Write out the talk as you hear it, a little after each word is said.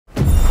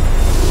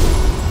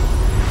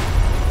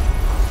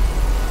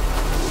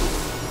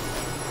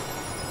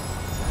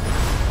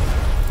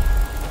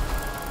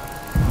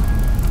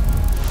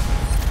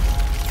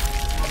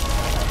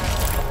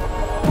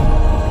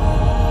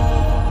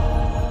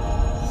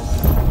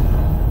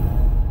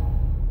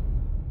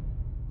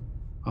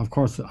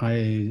course,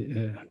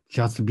 I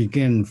just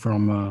begin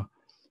from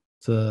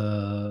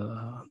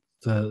the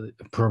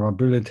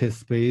probability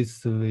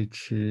space,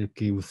 which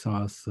gives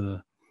us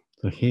the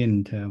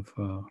hint of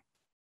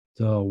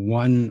the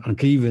one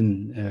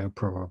given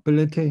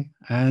probability,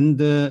 and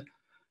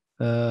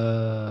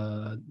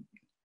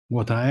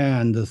what I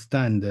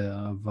understand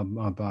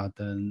about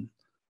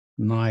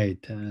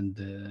Knight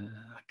and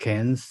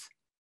Keynes,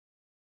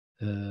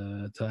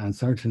 the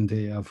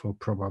uncertainty of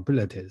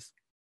probabilities.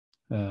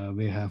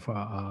 We have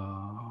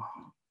a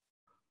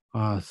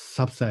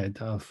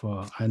subset of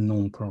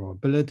unknown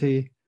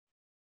probability,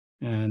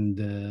 and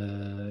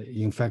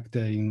in fact,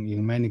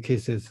 in many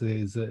cases,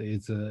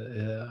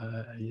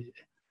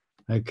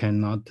 I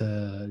cannot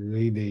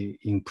really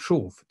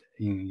improve.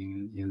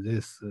 In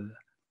this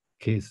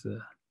case,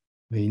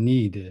 we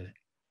need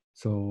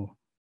so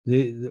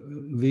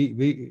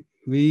we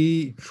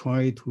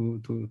try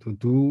to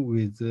do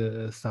with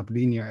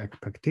sublinear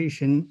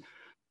expectation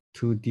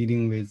to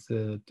dealing with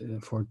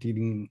for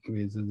dealing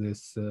with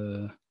this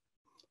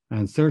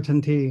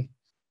uncertainty.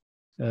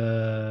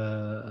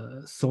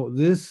 So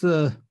this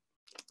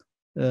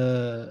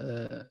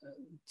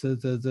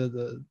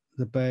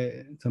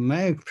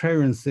my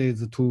experience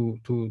is to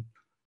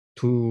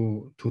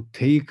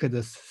take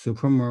the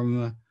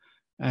supernorm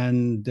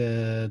and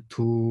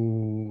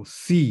to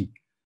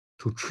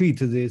treat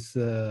this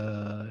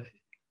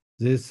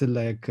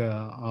like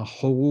a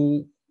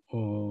whole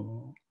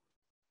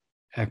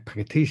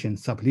expectation,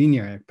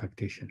 sublinear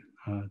expectation,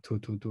 to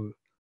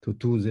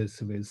do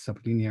this with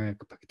sublinear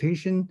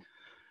expectation.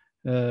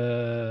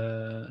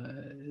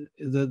 The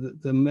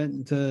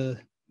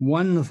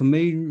one of the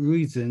main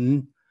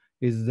reason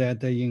is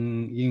that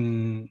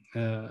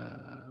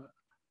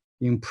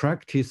in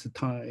practice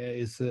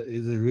is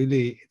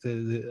really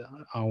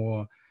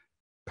our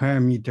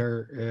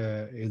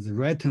parameter is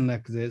written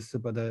like this,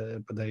 but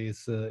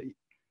it's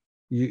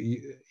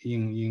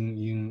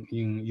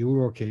in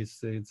your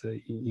case it's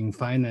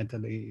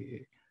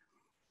infinitely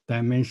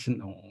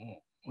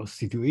dimensional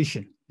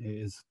situation.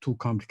 Is too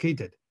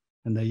complicated,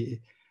 and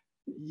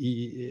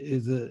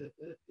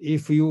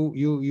if you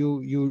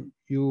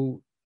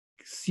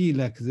see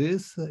like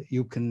this,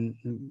 you can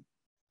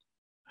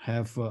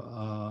have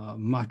a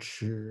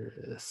much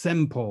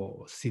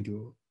simple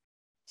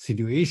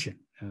situation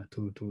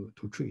to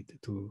treat,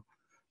 to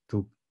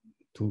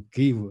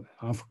give,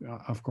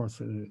 of course,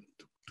 to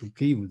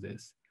give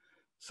this.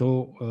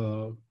 So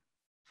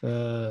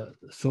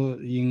so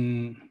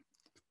in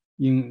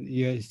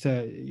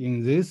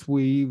this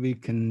way we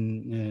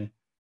can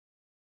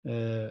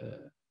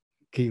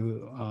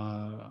give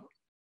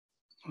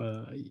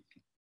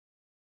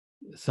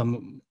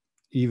some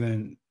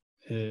even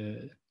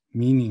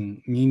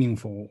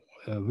meaningful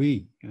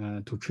way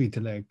to treat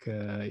like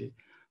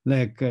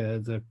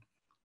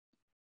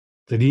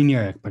the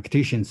linear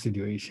expectation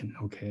situation.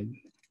 Okay,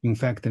 in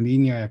fact, the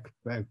linear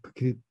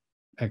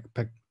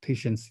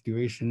expectation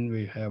situation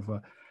we have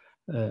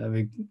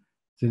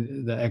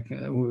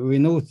we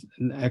know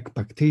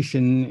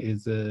expectation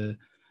is a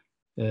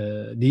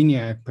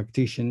linear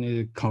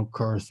expectation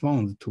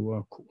corresponds to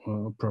a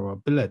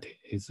probability.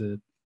 Is a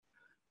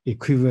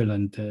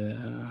equivalent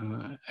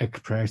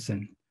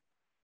expression.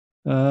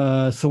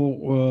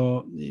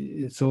 So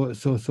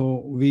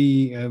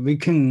we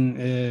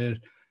can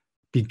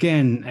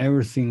begin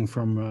everything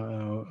from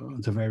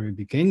the very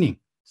beginning.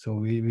 So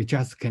we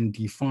just can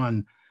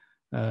define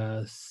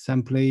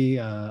simply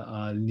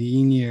a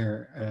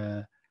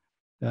linear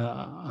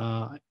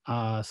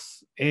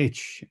as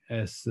H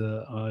as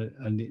a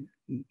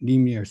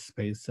linear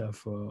space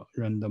of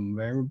random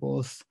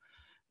variables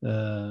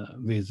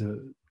with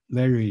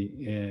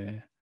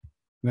very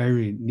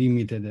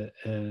limited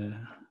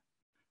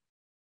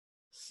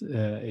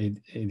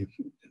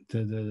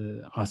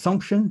the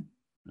assumption,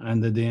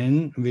 and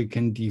then we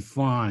can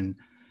define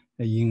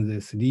in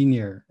this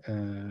linear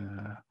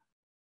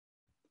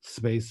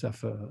space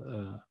of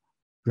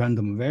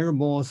random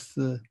variables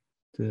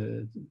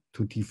to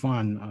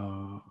define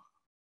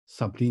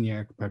sublinear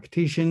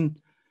expectation.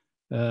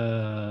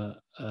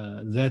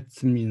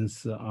 That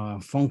means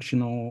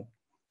functional,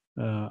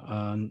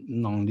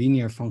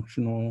 nonlinear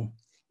functional,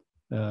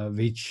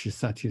 which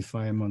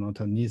satisfy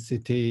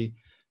monotonicity,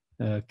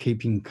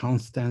 keeping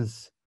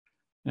constants,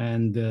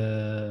 and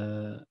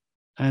then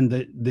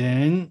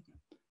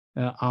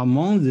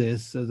among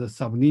this, the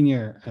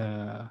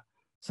sublinear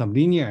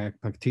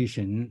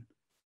expectation,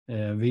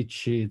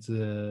 which is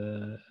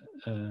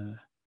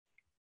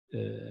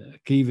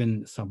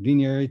given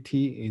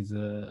sublinearity, is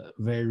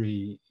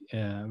very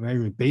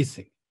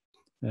basic.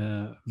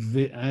 I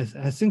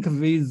think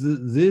with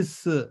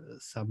this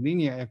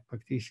sublinear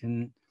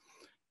expectation,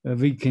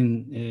 we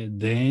can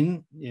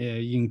then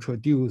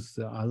introduce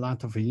a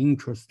lot of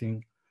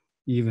interesting,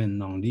 even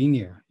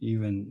nonlinear,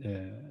 even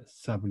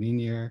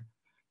sublinear,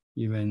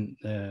 even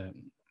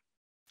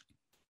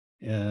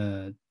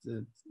and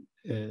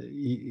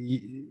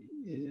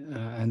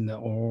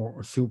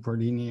or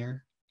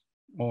superlinear,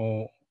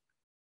 or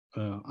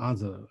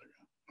other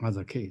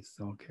case,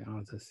 okay,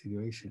 other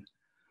situation.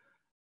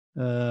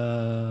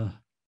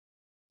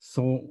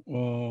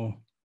 So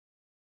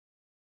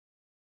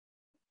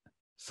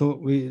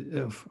we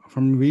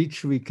from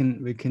which we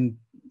can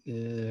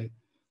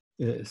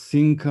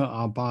think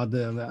about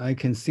I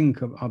can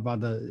think about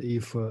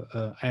if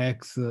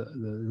x,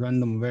 the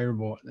random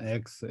variable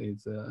x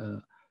is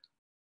the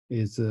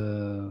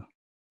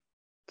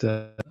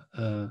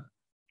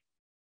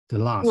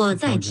last. 我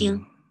在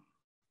听，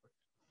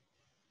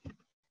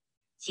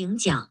请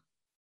讲。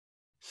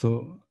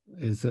 So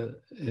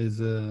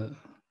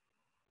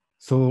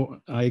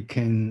so I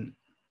can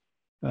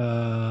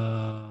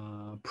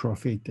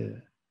profit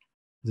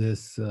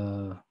this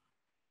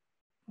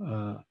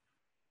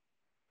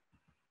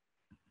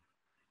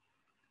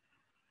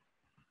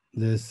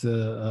this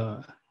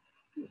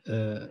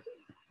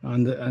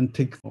and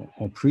take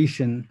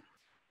operation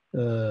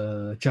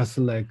just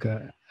like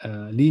a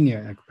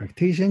linear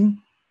expectation.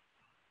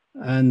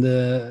 And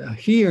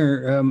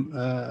here,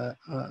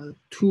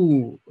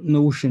 two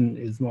notion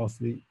is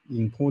mostly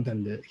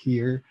important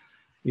here.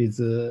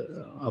 Is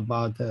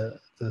about the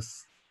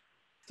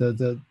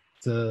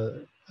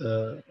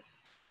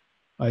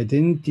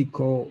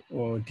identical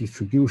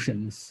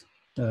distributions.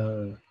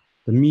 The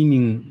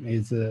meaning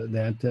is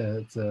that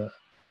the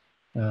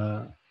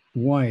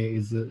y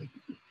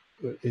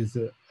is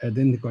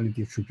identically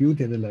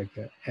distributed like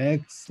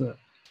x,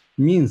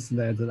 means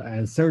that the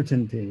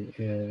uncertainty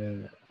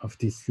of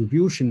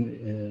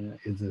distribution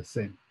is the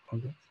same.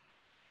 Okay,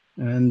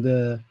 and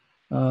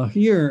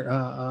here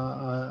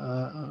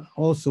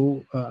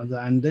also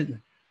the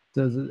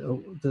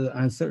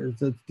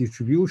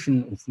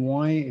distribution of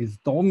y is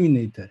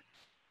dominated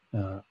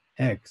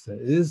x.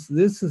 This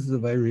is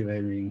very,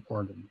 very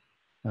important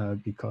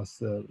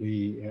because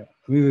we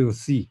will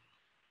see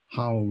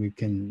how we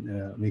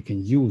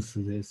can use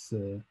this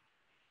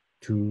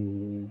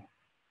to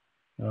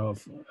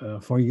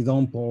for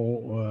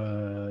example,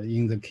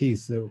 in the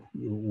case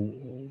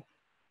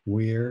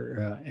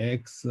where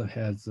x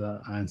has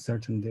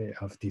uncertainty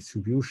of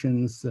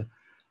distributions,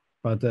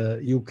 but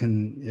you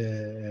can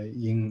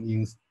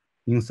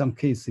in some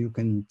cases you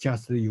can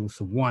just use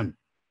one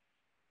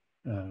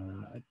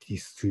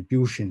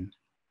distribution,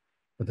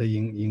 but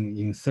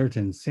in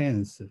certain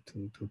sense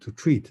to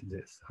treat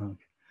this.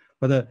 Okay.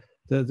 But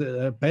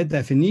the by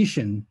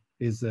definition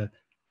is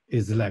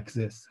like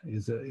this,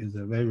 is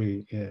a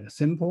very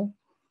simple.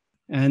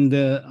 And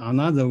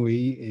another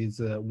way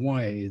is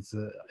y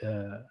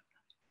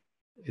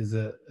is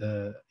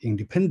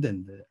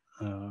independent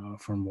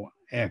from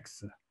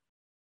x.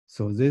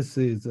 So this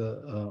is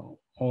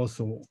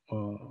also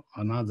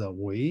another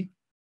way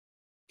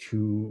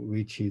to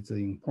which is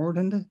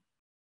important.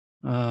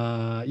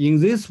 In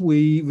this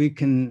way, we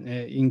can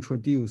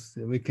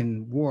we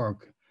can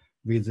work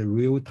with a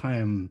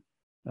real-time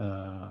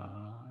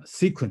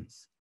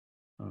sequence.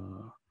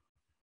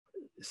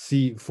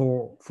 See,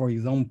 for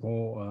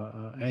example,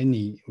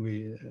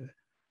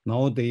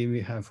 nowadays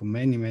we have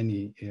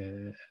many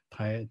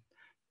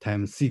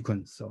time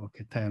sequence,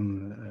 okay,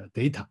 time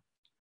data.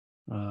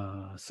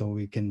 So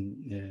we can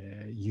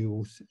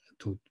use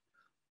to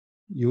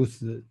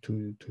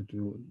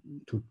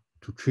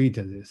treat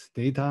this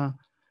data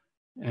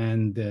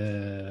and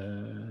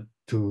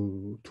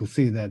to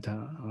see that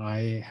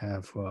I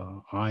have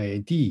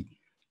IID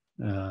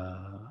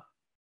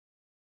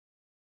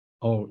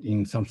or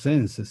in some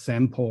sense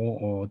sample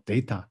or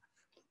data.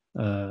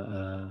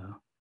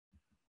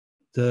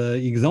 The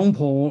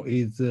example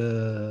is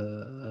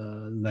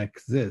like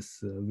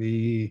this.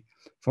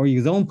 For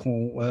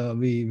example,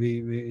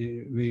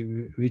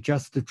 we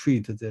just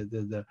treat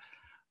the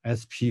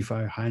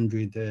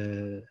SP500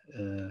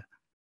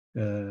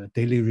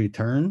 daily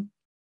return.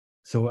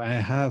 So I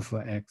have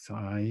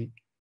xi,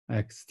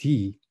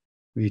 xt,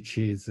 which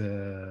is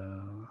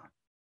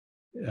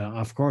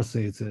of course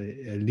it's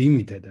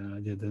limited.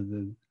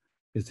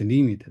 It's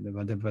limited,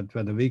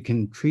 but we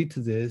can treat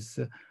this.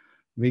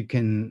 We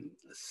can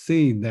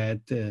see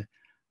that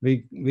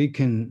we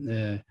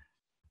can,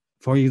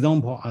 for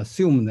example,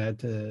 assume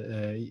that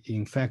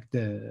in fact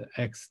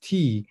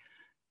xt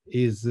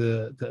is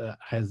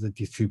has a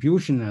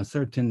distribution a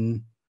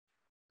certain.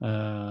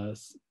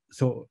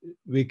 So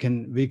we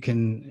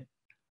can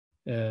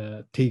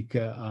take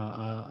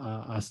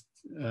a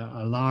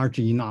large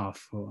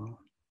enough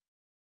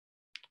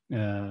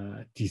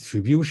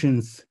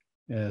distributions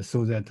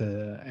so that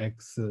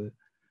x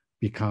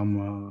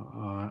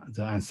become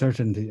the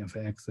uncertainty of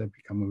x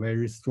become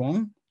very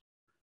strong,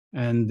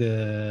 and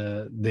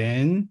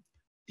then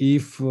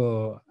if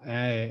we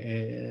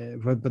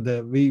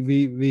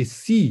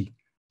see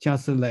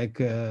just like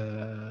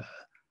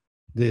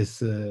this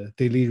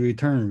daily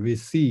return, we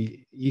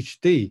see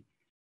each day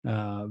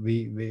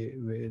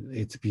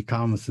it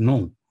becomes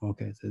known.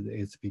 Okay, so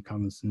it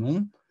becomes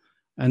known,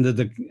 and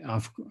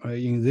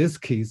in this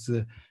case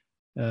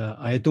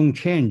I don't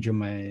change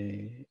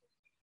my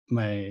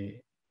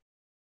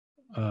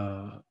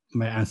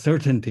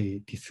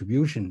uncertainty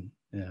distribution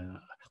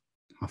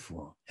of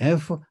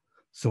f,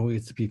 so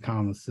it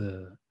becomes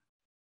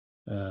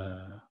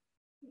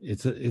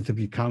it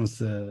becomes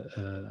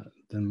the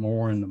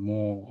more and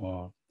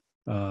more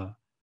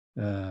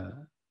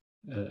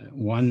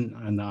one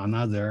and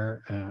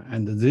another,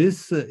 and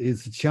this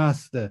is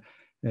just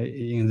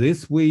in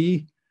this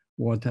way.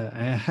 What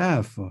I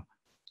have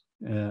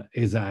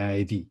is an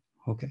ID.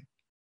 Okay,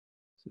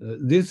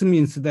 this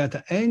means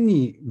that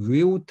any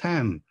real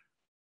time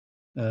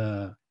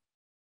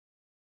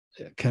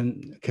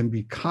can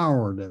be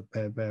covered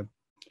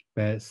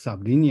by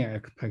sublinear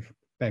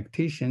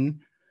expectation,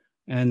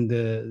 and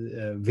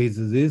with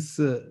this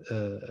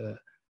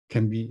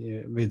can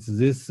be with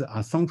this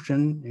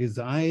assumption is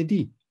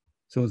ID.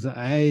 So the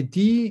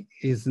ID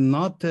is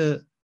not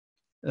like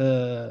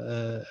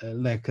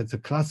the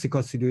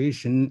classical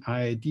situation.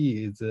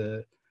 ID is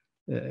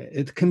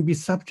it can be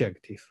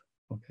subjective.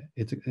 Okay,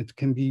 it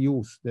can be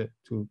used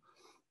to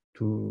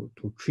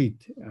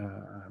treat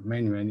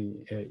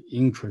many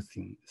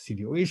interesting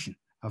situations.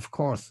 Of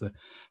course,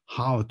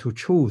 how to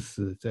choose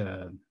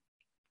the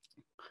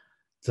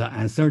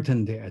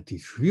uncertainty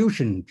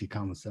distribution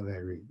becomes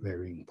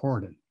very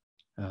important.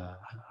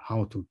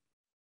 How to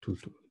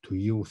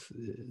use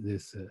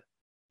this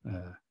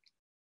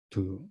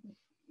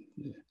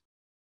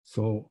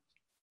so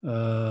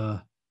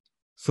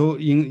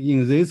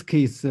in this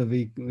case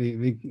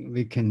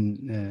we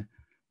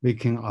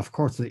can of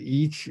course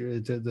each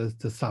the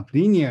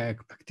sublinear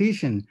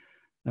expectation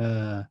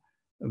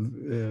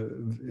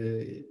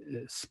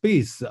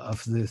space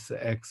of this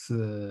X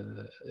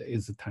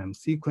is a time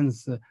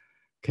sequence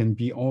can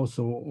be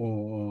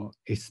also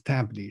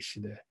established,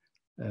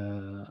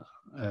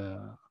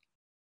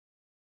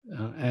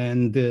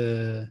 and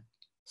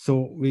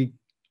so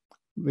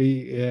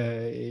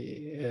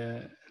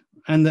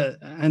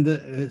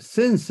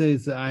since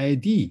it's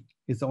ID,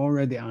 it's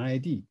already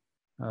ID.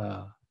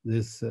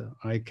 This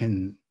I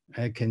can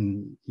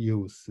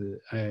use.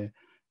 I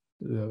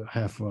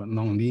have a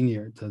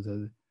nonlinear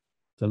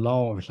the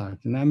law of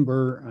large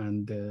number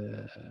and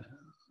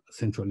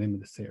central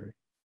limit theory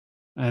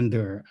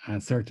under a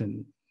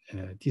certain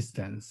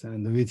distance,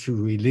 and which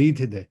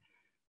related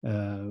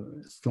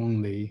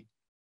strongly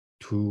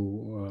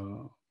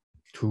to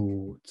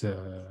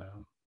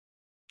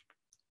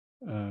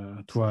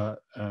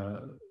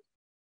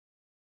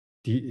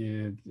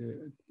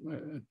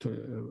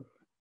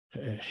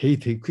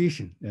Hate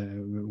equation,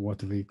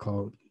 what we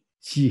call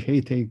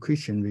Hate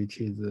equation, which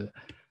is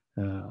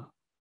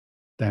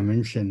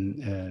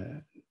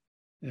dimension,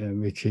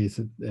 which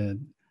is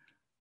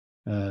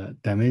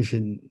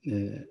dimension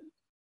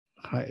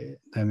high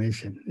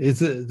dimension. It's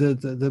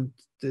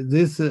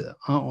this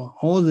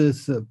all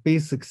this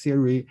basic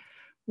theory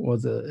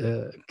was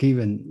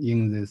given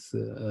in this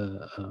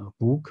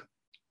book,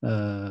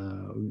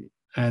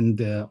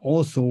 and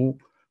also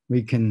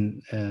we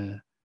can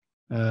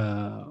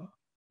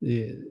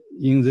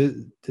in the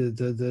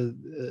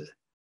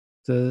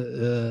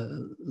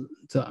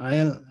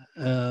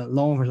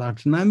law of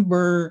large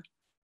number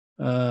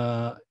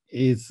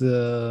is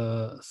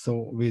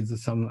so with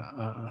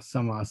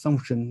some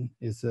assumption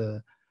is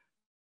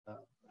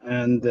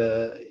and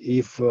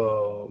if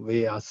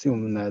we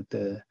assume that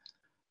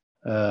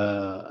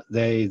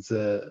there is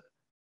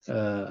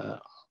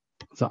the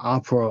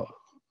upper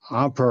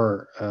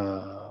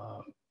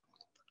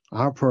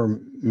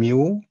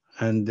mu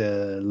and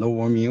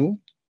lower mu,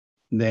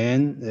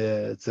 then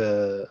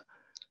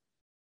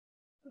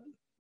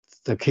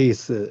the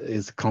case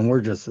is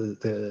converges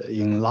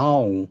in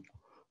law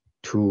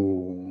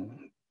to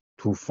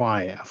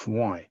phi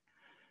Fy.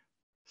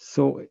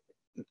 So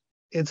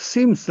it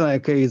seems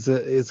like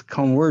it's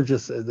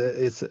converges.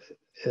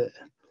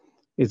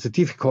 It's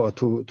difficult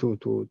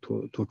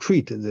to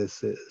treat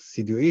this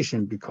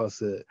situation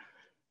because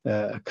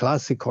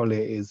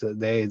classically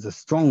there is a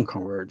strong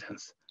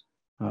convergence.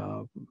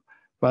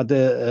 But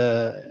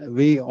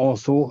we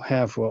also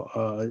have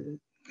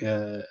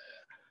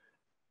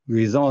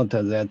result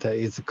that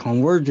it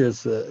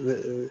converges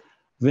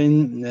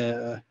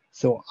when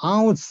so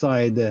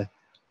outside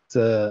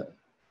the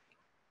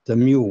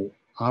mu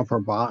upper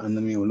bar and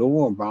the mu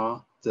lower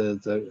bar,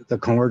 the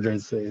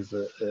convergence is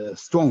a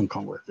strong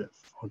convergence.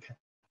 Okay,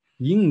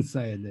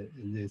 inside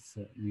this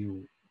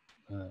mu,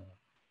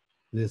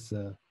 this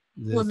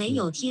我没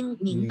有听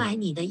明白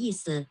你的意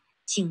思，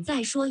请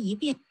再说一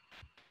遍。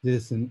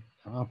 This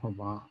upper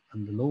bar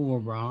and lower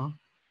bar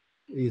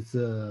is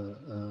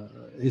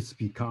it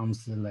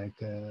becomes like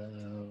a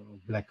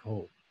black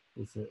hole.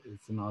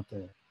 It's not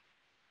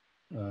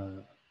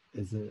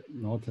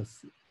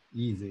as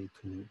easy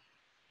to,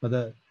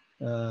 but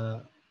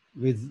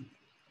with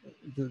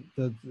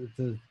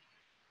the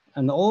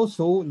and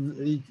also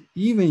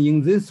even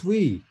in this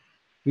way,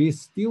 we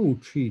still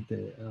treat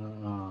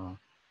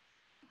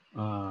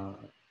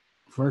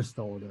first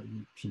order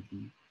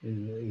PD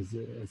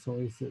so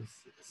it's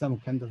some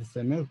kind of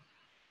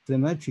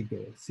symmetric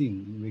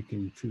thing we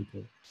can treat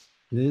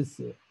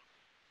this,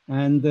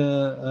 and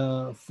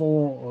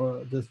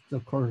for the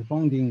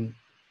corresponding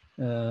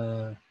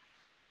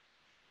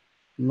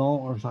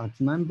law of large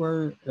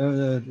number,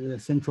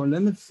 central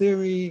limit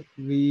theory,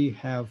 we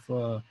have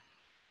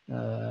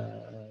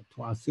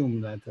to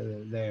assume that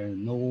there is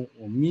no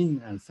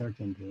mean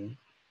uncertainty,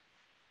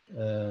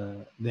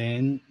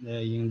 then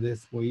in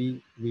this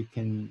way we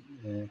can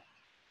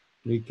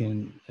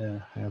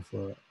have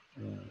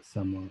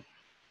some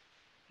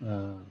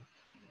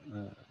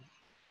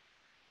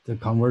the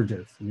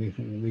convergence. We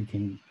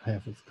can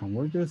have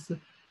convergence,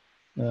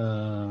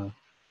 and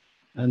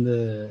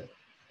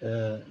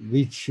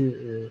which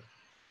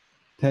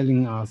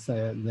telling us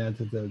that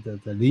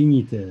the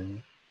limit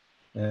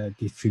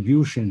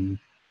distribution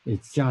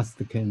it just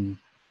can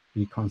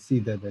be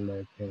considered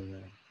like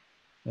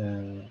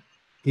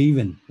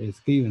given. It's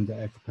given, the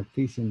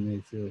expectation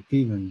is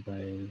given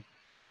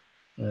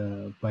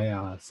by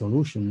a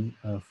solution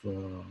of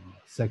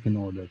second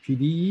order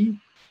PDE,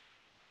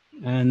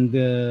 and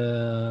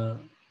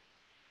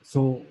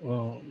so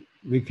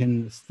we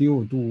can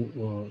still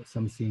do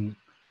something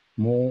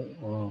more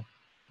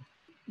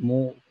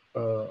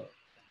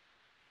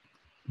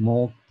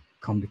more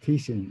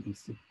complication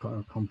is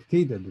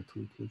complicated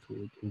to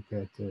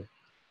get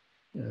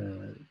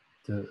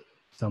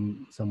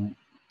some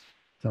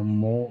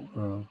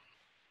more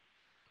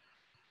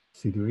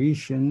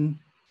situation,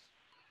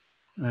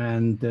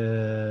 and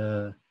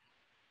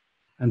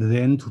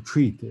then to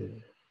treat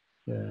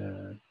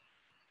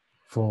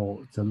for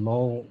the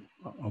law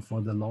of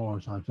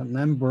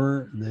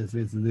number. This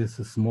is this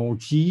small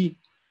g.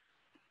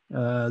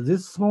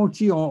 This small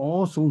g are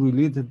also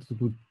related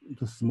to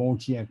small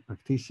g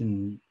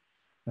expectation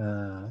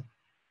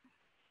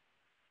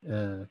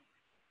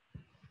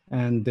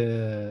and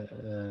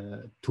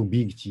to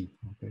big G.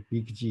 Okay,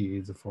 big G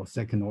is for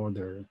second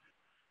order.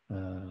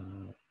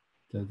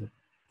 The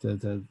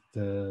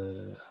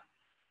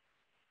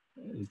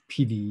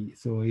PD.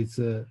 So it's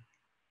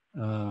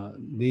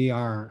they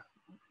are.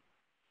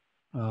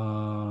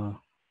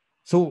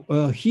 So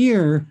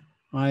here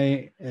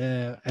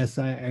as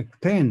I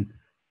explain.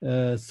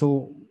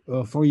 So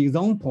for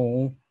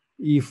example,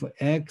 if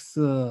x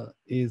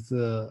is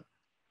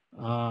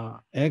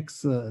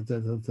x,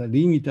 the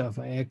limit of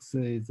x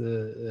is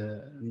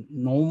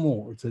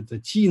normal, the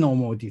G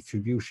normal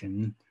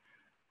distribution.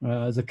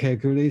 The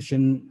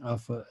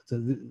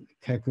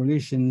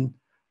calculation,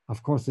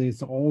 of course,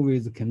 it's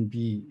always can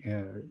be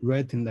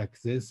written like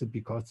this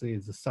because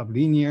it's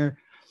sublinear.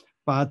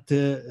 But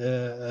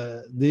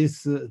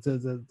this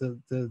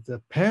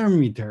the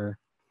parameter,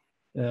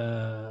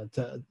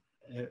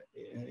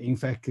 in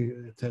fact,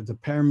 the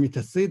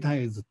parameter theta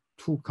is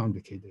too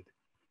complicated.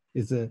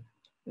 Is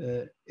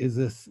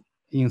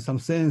in some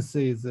sense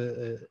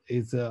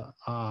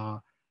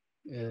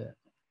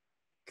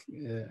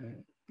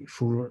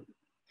should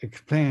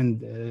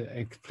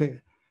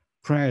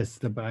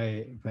expressed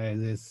by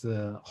this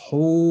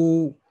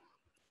whole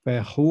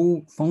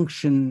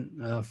function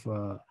of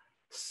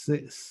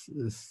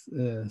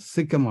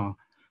sigma,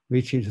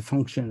 which is a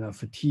function of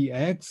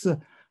Tx,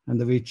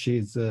 and which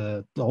is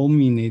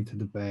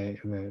dominated by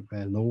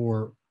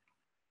lower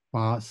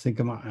bar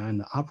sigma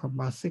and upper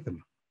bar sigma.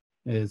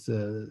 Is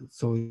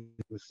so you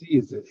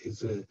see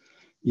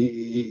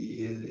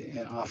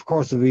of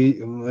course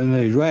when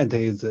we write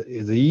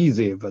is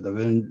easy, but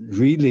when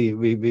really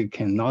we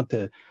cannot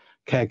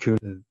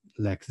calculate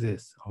like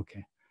this.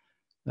 Okay,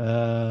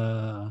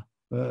 but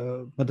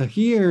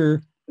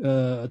here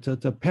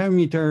the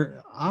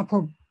parameter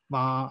upper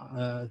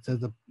bar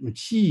the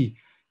chi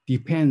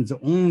depends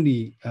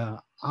only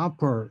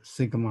upper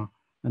sigma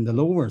and the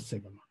lower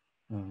sigma.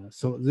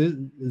 So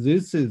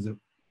this is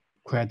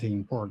quite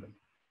important.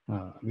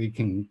 We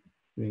can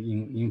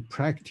in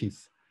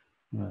practice.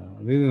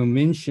 We will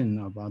mention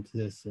about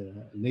this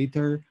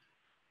later.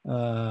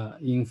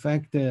 In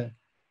fact,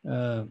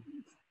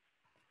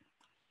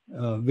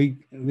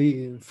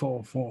 we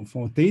for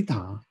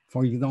data,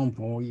 for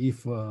example,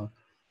 if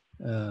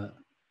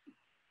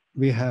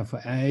we have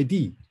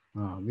IID,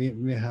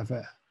 we have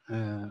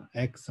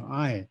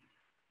xi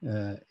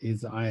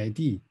is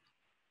IID,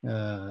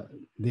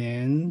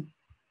 then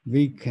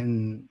we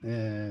can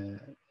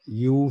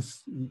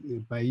use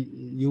by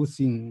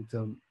using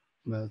to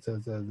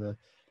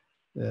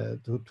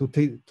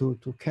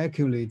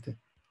calculate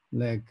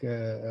like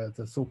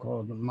the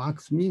so-called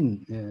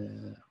max-min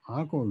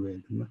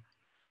algorithm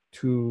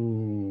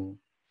to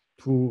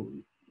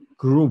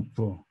group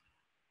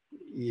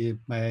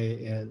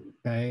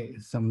by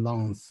some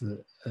length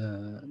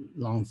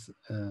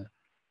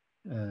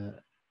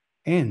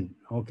n.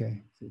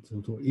 Okay,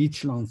 so to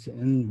each length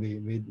n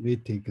we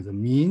take the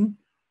mean,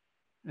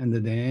 and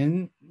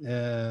then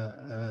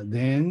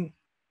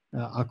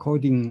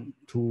according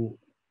to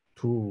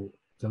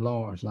the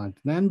law of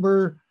large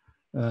number,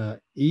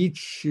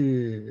 each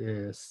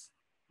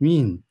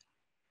mean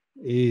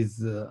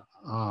is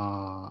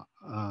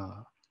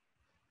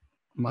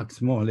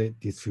maximally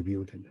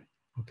distributed.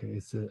 Okay,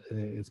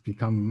 it's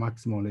become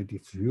maximally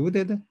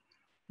distributed,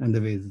 and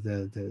with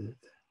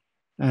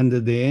and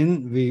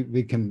then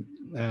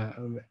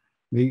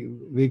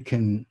we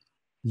can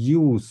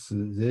use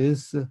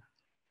this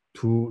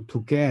to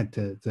get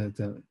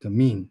the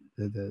mean,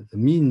 the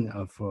mean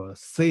of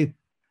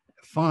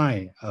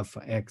phi of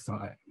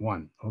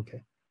xi1.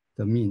 Okay,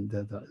 the mean,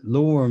 the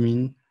lower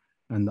mean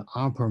and the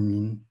upper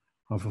mean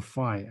of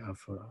phi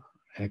of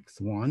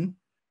x1,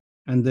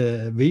 and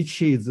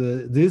which is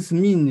this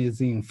mean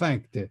is in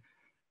fact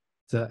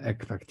the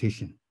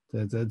expectation.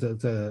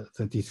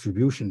 The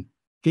distribution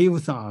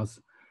gives us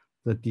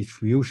the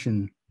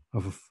distribution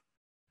of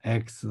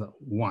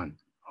x1.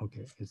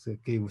 Okay,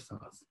 it gives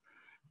us,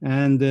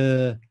 and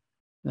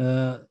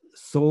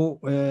so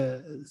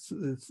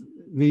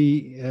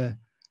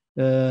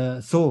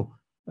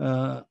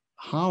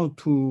how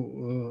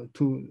to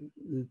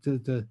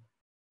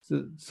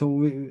so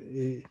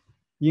we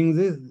in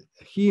this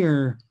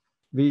here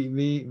we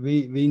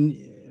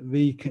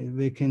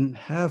can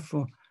have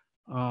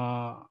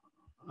a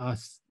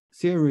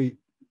theory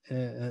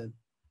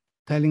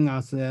telling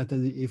us that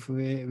if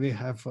we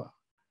have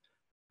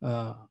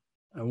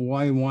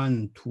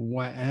y1 to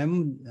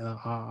ym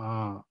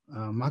are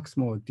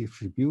maximal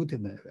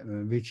distributed,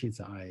 which is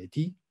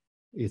IIT.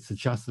 It's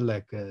just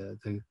like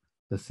the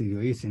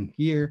situation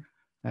here.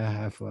 I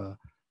have a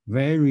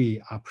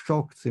very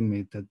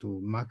approximate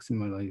to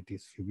maximally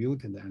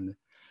distributed, and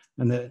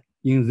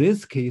in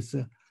this case,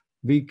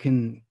 we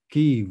can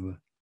give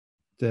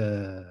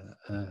the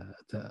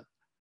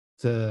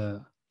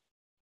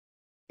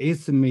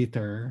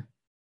estimator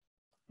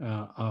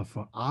of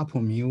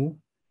upper mu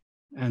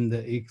and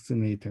the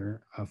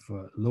estimator of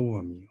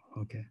lower mu.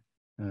 Okay,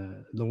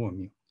 lower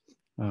mu,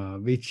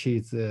 which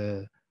is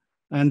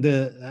and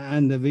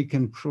we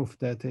can prove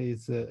that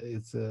it's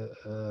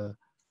the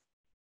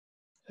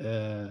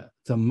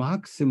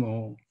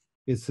maximal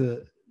is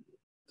the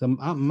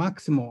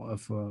maximal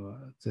of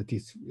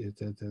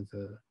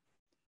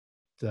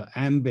the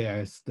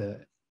unbiased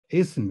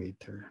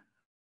estimator,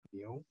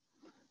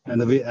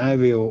 and I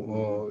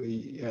will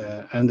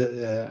and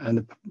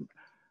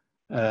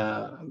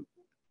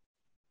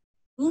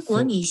如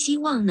果你希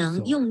望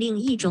能用另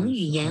一种语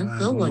言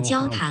和我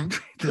交谈，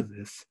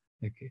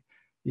 okay,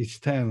 each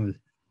time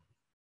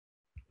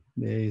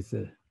there is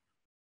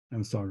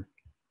I'm sorry.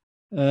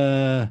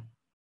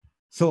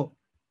 So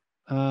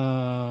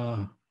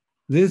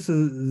this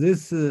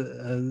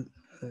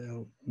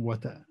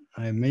what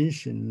I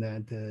mentioned,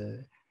 that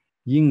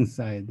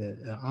inside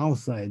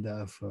outside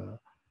of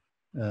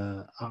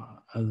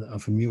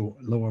mu,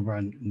 lower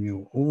bound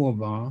mu, over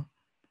bound,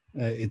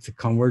 its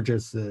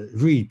convergence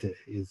rate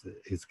is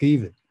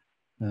given.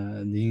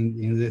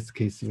 In this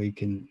case, we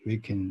can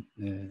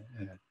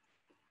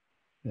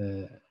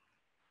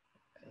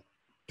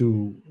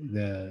do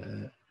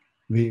the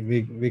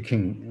we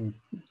can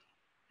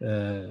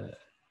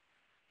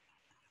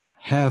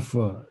have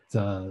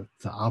the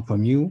upper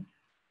mu,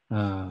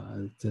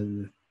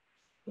 the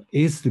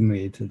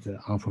estimate the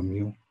upper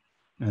mu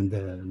and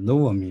the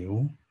lower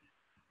mu.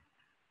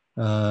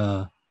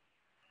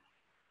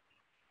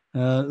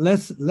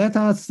 Let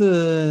us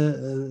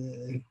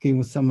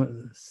give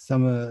some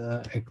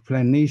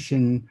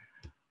explanation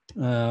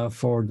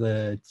for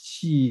the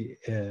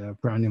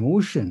G-Brownian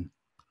motion.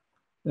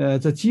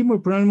 The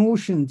G-Brownian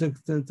motion,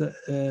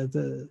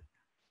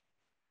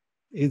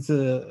 it's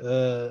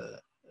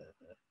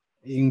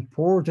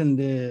important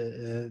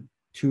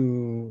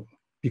to,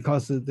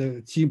 because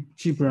the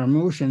G-Brownian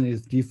motion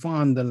is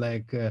defined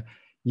like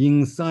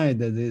inside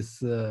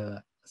this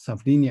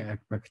sublinear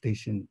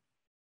expectation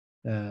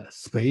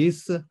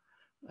space.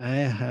 I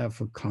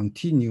have a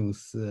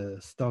continuous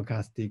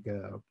stochastic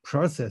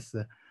process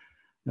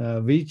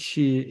which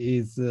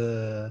is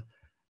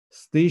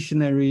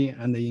stationary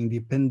and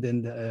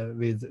independent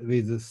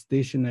with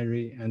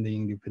stationary and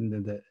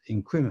independent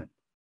increment.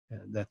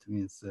 That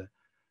means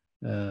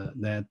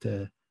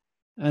that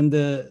and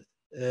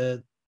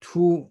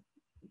to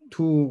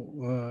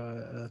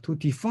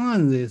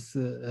define this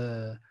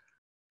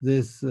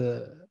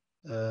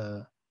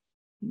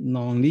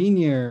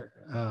nonlinear,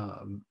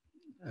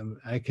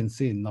 I can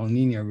say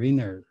nonlinear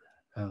linear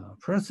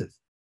process,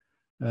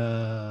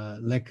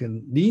 like a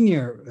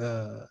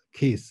linear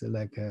case,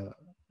 like a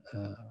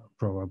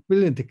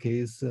probability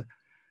case.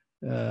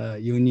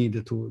 You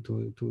need to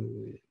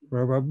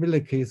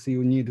probability case.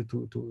 You need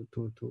to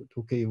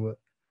give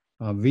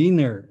a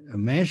linear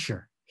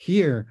measure.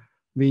 Here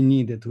we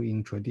need to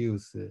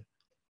introduce like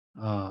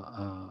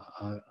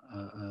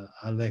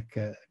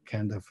a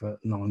kind of a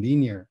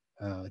nonlinear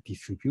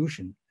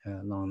distribution,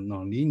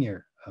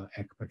 nonlinear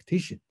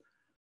expectation,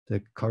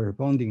 the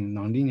corresponding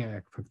nonlinear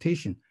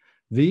expectation,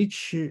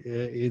 which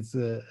is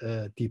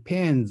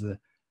depends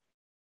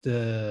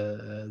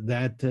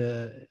that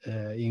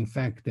in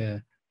fact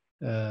the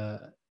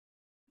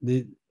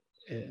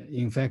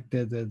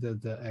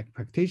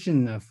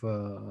expectation of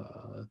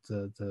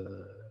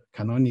the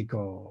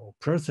canonical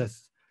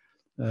process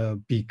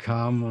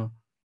become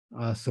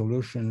a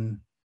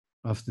solution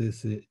of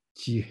this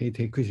G-Hit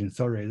equation.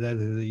 Sorry, that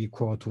is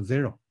equal to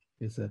 0.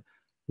 It's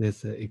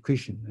this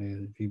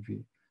equation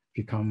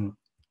become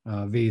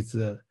with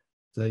the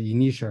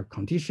initial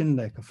condition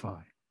like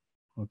phi.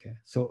 Okay,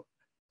 so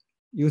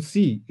you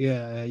see,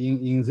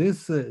 in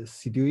this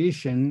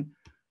situation,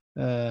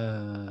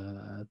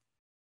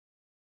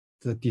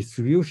 the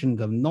distribution,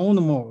 the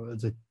normal,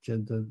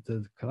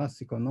 the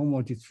classical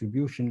normal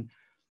distribution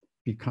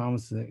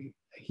becomes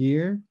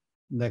here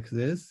like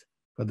this,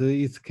 but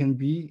it can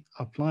be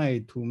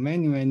applied to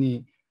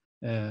many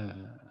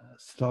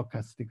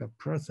stochastic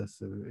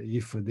processes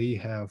if they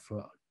have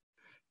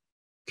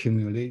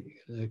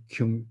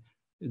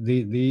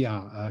they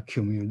are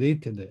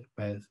accumulated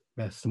by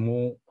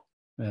small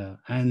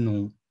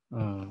unknown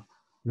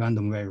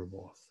random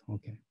variables,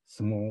 okay,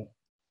 small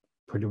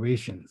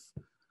perturbations.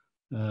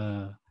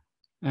 So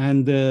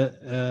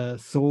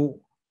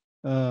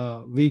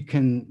we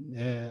can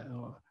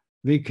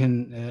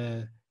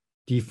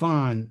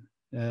define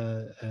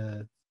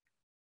the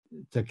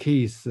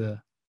case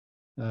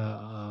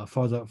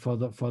for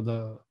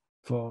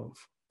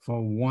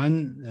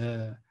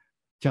one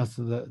just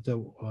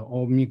the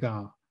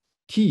omega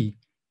t,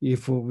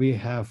 if we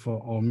have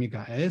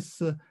omega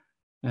s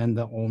and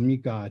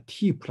omega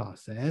t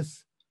plus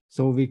s,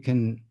 so we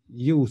can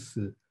use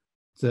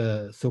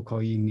the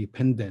so-called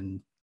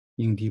independent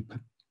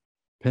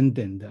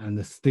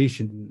and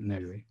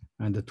stationary,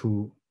 and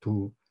to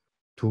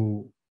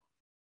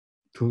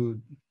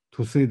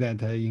say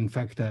that in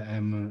fact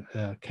I'm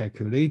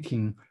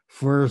calculating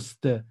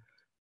first the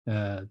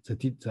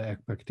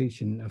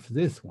expectation of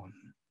this one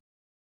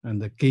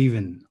and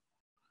given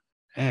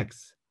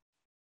x,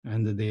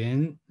 and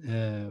then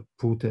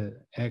put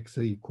x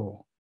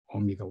equal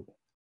omega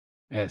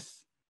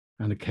s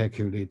and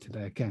calculate it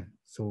again.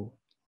 So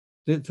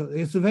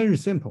it's very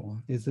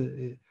simple. It's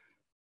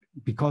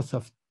because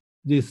of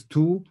these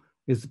two,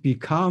 it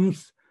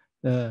becomes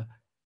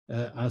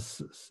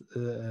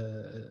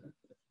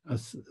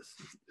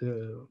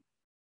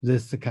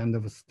this kind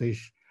of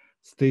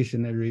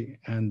stationary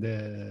and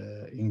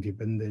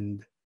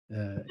independent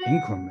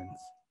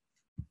increments.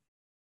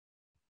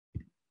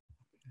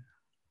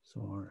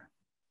 Sorry.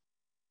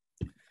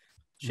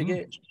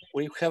 Shige,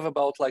 we have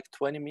about like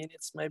 20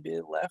 minutes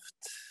maybe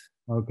left.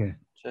 Okay.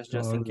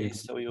 Just in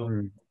case, so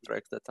you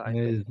track the time.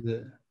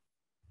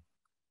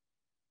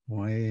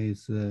 Why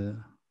is okay,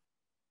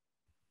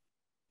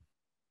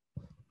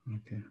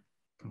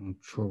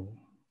 control.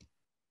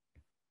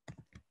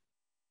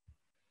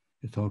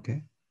 It's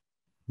okay?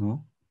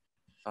 No?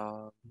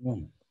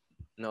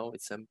 No,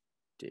 it's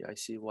empty. I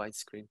see white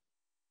screen.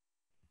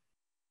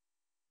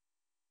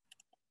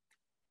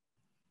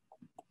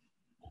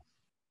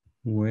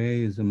 Where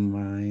is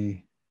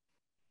my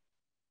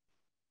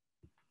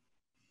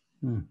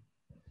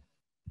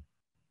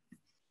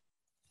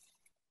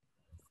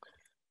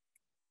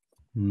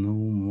no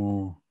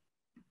more.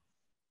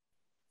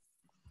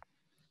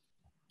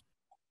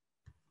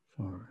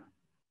 Sorry.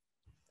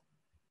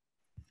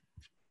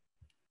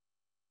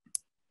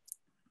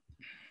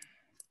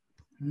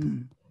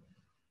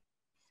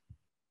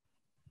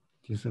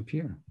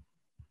 Disappear.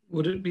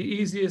 Would it be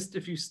easiest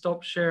if you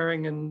stop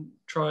sharing and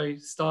try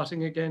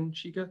starting again,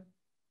 Shige?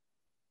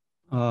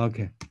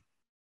 Okay.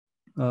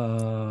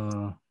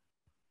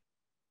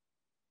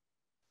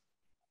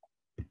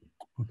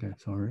 Okay,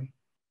 sorry.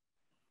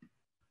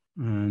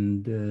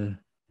 And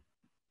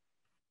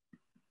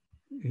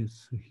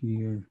it's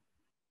here.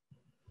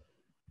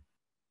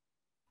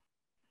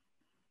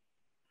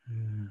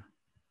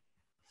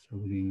 So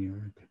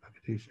linear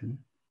capacitation.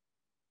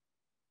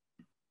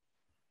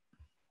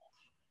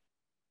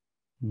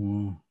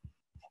 Wow.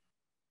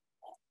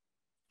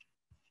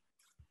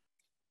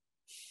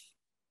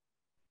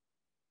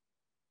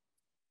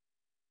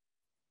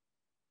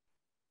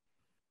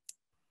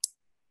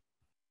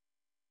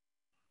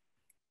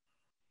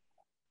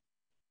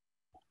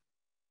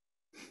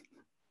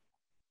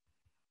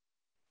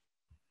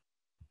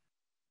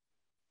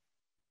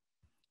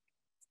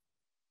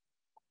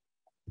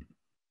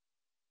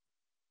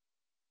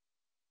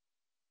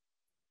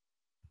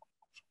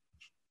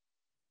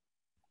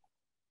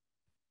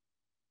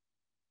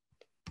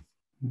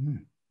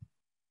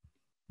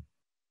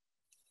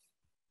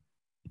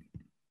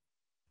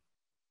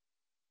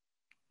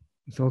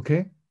 It's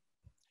okay?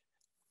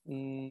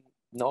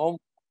 No,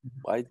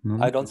 I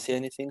don't see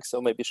anything.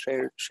 So maybe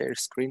share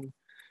screen,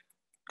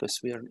 because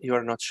you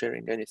are not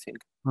sharing anything.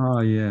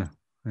 Oh yeah,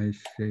 I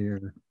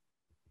share.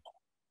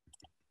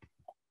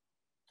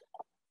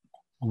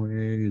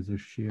 Where is the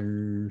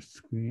share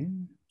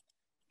screen?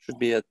 Should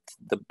be at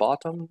the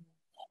bottom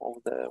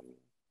of the.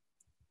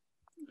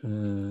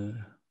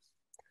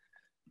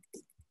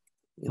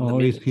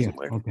 It's here.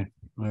 Somewhere. Okay,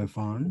 I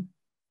found.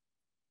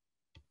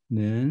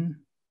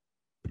 Then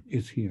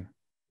it's here.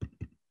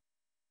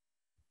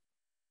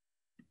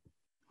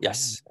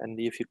 Yes, and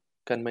if you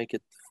can make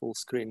it full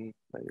screen,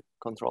 maybe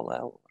Control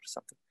L or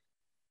something.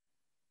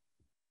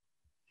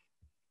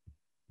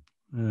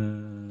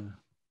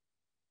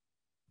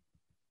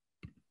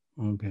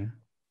 Okay.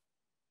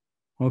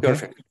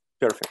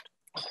 Perfect.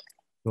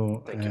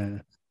 So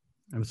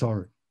I'm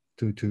sorry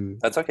to.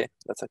 That's okay.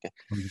 That's okay.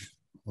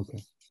 Okay.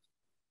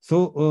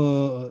 So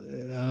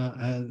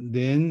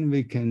then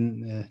we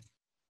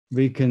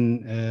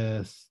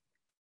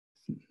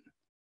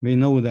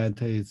know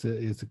that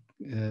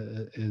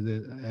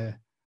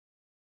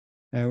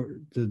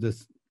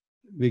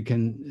we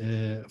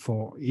can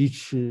for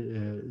each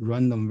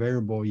random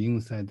variable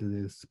inside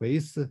the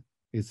space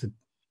is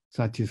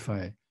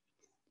satisfied.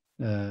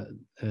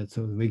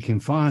 So we can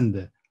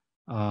find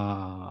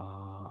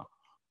a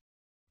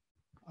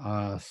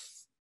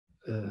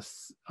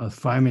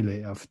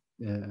family of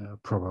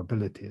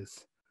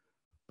probabilities,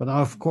 but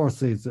of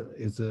course it's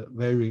a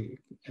very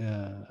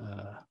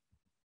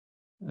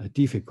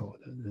difficult.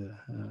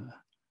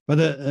 But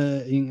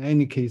in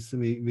any case,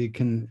 we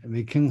can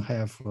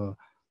have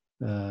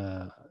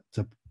the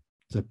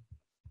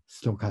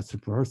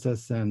stochastic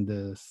process and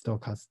the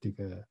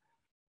stochastic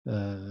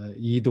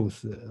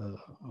EDOS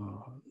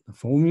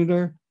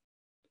formula.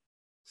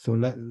 So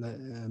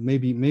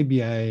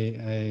maybe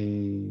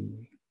I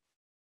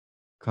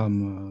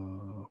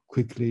come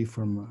quickly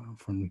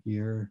from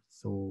here.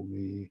 So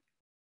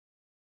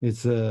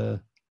it's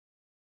there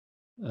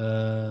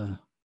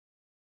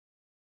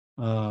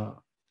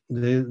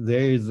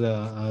is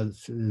a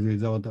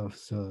result of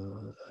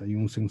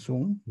Yongsen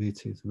Song,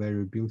 which is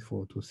very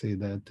beautiful to say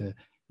that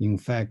in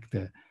fact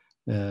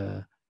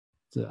the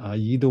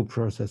EDO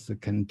process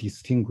can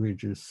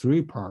distinguish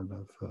three parts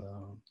of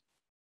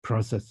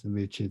process,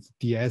 which is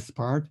DS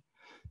part,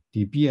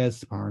 the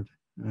BS part,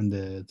 and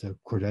the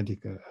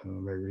quadratic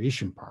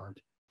variation part.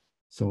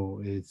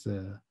 So it's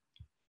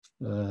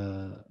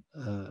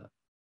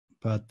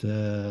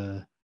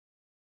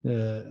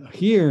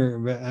here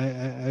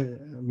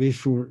we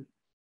should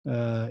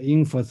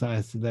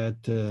emphasize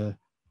that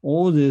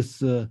all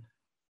this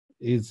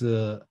is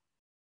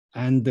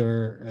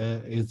under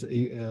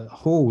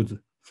holds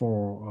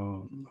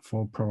for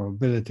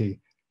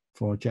probability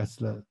for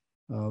just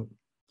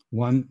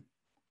one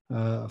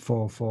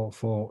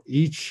for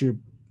each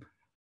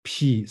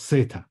p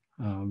theta.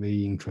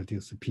 We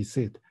introduce p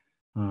theta.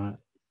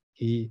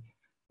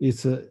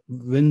 It's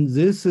when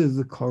this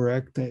is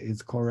correct,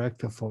 it's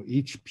correct for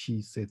each p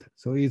theta.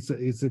 So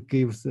it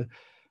gives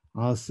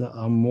us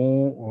a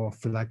more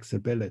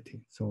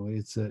flexibility. So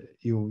it's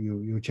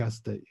you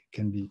just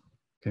can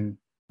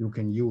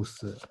use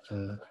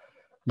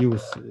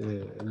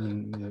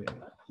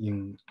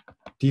in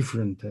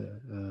different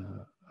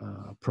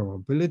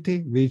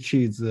probability, which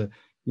is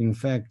in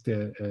fact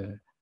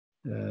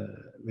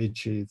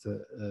which is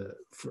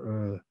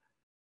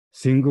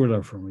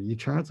singular from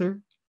each other.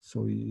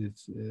 So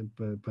it's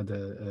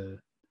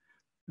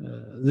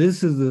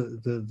this is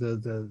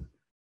the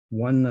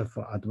one of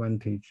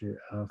advantage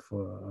of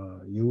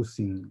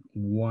using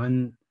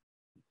one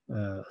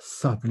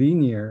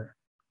sublinear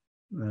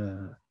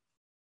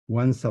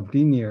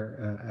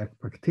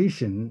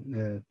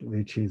expectation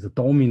which is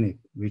dominate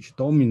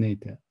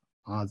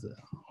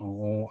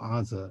all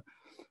other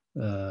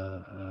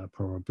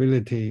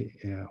probability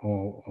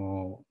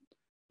or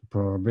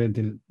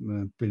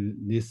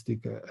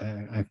probabilistic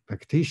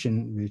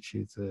expectation, which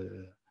is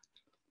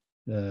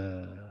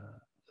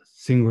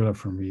singular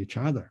from each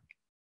other.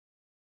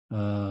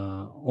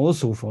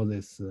 Also for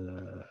this,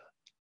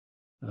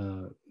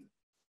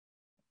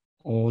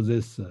 all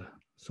this.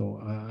 So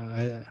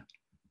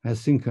I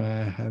think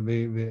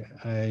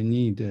I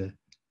need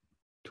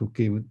to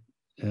give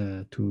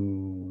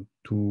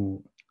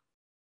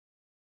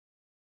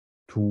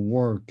to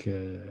work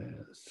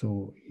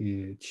so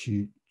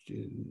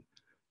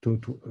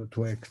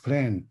to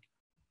explain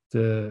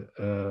the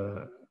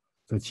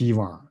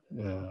GVAR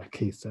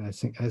case. I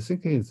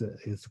think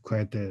it's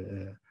quite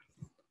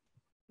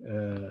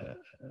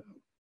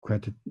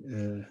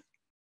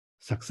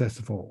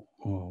successful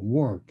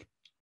work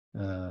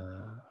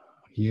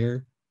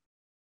here.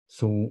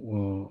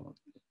 So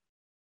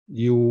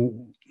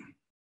you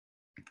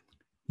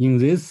in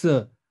this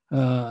the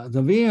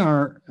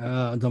VAR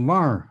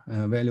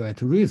value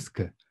at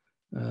risk,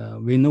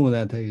 we know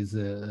that is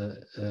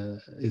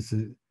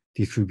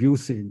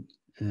distribution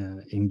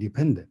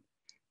independent.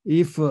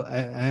 If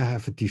I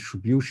have a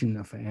distribution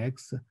of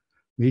X,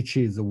 which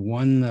is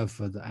one of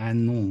the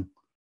unknown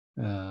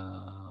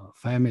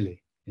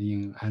family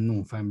in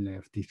unknown family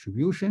of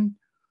distribution,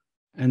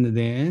 and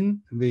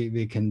then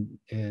we can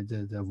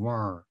the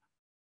VAR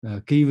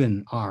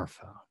given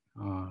alpha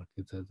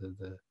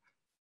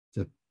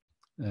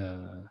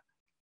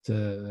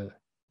the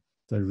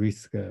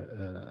risk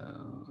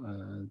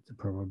the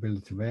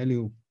probability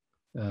value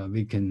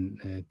we can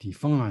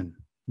define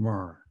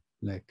VAR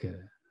like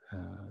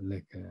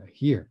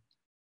here.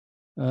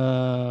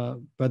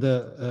 But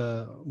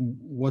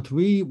what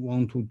we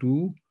want to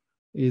do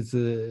is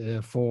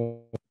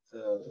for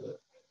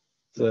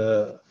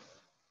the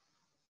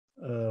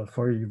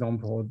for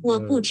example, 我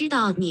不知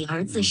道你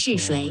儿子是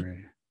谁。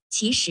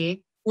其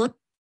实我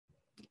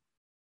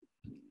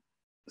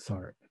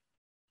sorry,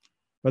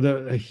 but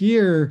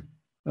here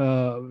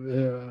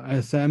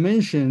as I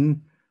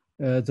mentioned,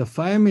 the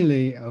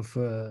family of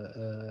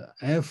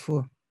F,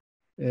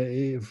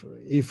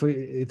 if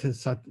it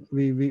is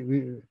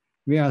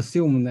we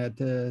assume that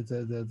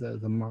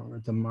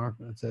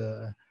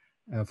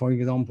for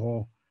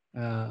example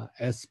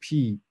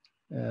SP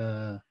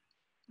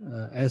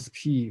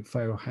SP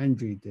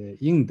 500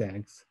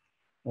 index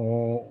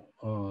or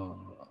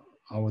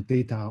our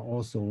data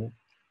also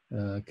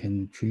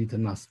can treat the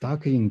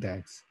Nasdaq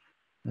index.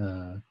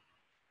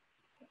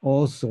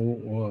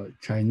 Also,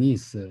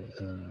 Chinese,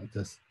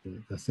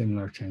 the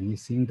similar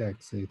Chinese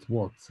index, it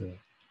works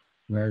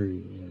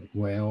very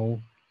well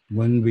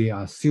when we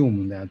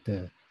assume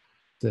that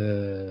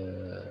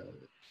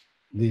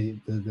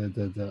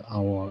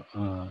our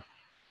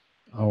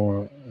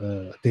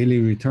daily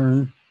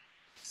return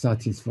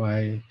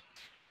satisfy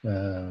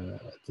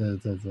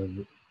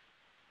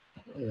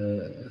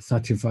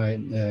satisfy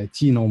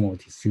G-normal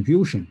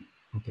distribution.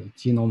 Okay,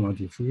 G-normal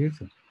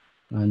distribution,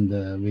 and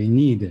we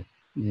need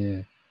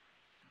to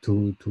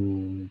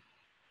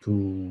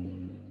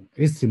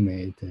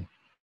estimate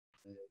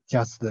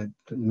just the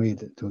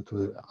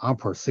to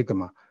upper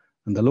sigma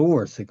and the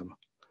lower sigma.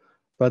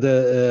 But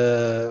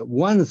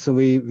once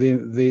we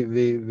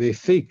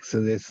fix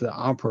this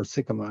upper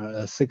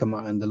sigma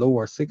and the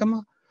lower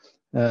sigma,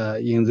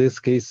 in this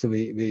case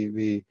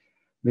we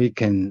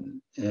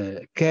can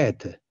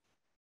get.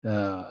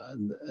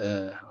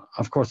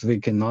 Of course, we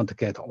cannot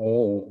get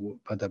all,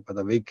 but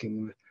we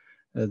can.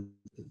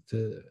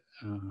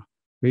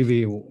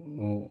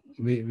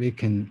 We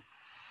can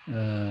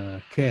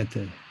get.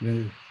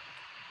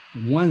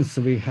 Once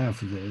we have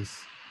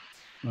this,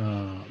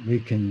 we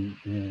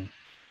can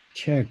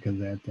check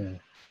that.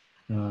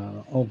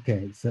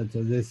 Okay, so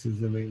this is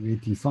the way we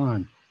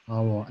define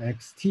our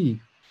xt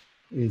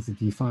is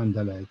defined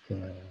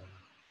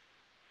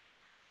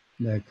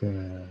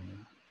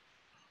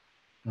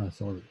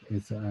sorry,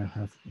 it's I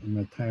have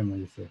my time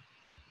is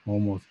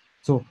almost.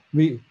 So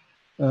if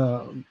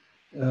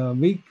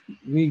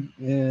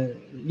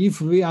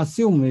we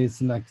assume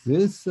it's like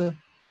this,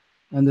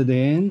 and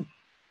then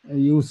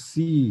you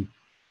see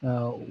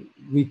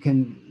we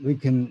can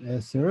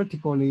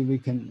theoretically we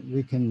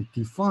can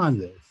define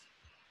this.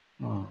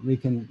 We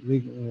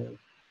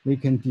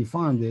can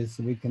define this.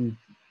 We can,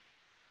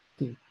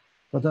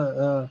 but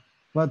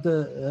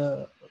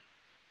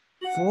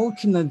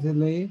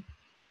fortunately.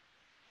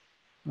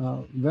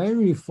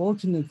 Very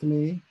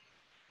fortunately,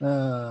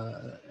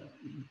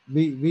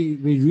 we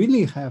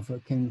really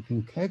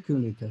can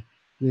calculate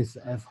this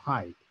f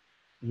height,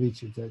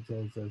 which is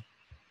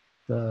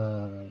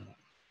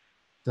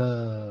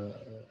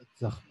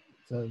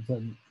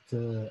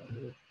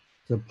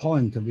the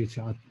point which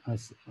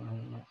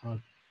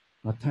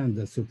attend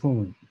the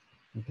supreme.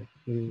 Okay,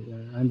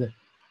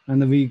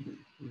 and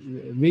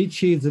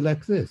which is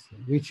like this,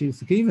 which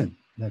is given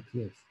like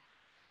this.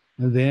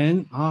 And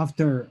then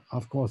after,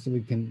 of course,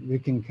 we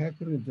can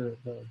calculate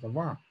the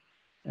var,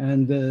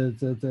 and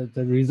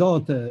the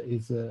result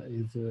is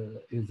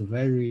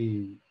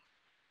very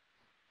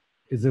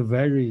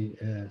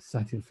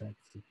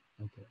satisfactory.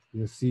 Okay,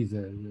 you see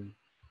the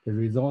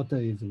result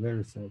is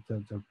very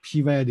the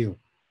p-value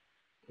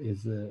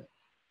is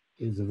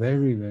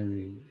very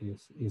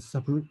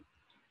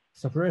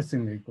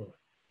surprisingly good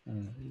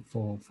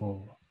for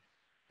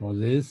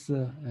this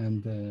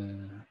and.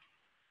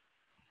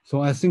 So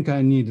I think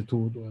I need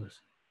to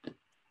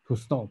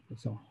stop.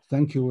 So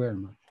thank you very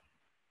much.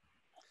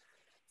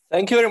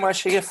 Thank you very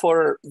much, Shige,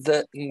 for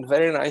the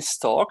very nice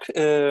talk.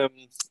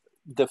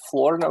 The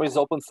floor now is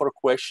open for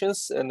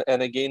questions. And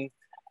again,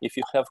 if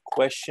you have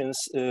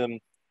questions,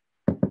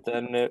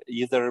 then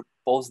either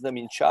post them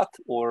in chat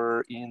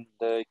or in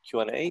the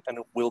Q&A, and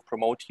we'll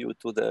promote you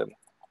to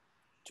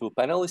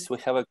panelists. We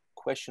have a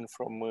question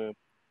from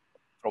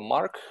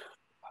Mark.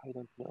 I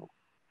don't know.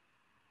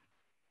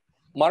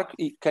 Mark,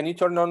 can you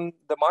turn on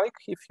the mic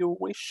if you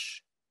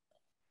wish?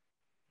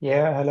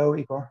 Yeah, hello,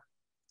 Igor.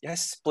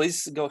 Yes,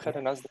 please go ahead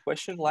and ask the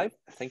question live.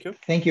 Thank you.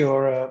 Thank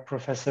you,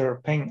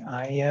 Professor Peng.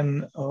 I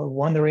am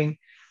wondering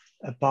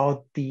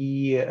about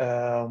the,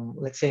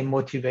 let's say,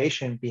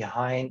 motivation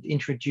behind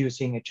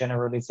introducing a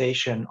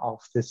generalization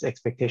of this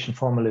expectation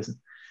formalism.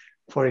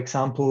 For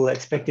example,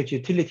 expected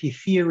utility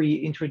theory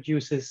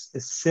introduces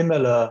a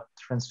similar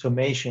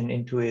transformation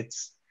into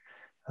its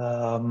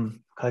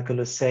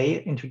calculus,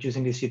 say,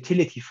 introducing this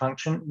utility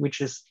function, which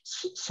is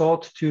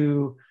sought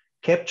to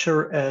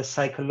capture a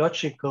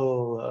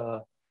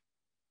psychological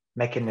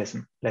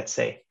mechanism, let's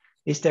say.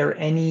 Is there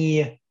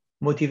any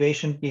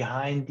motivation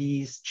behind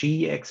these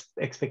G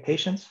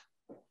expectations?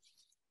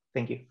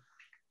 Thank you.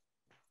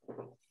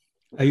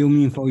 You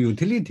mean for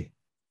utility?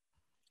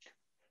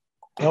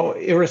 No,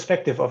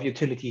 irrespective of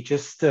utility,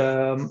 just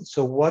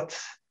so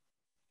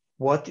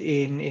what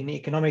in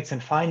economics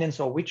and finance,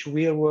 or which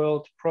real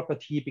world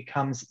property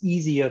becomes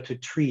easier to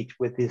treat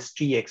with these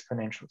G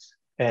exponentials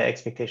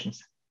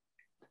expectations?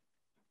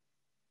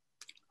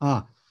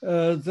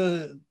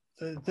 The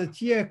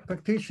G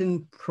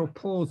expectation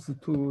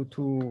proposed to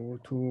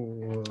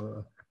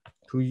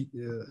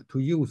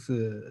use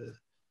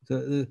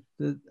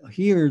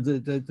here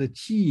the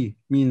G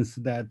means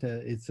that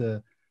it's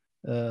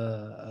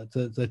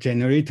the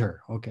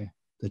generator. Okay,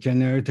 the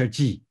generator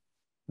G.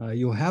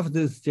 You have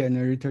this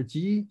generator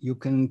G, you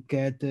can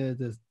get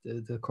the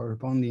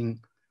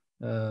corresponding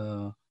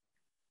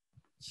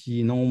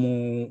G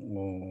normal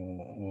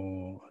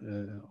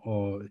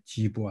or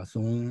G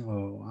Poisson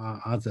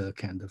or other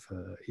kind of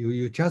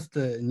you just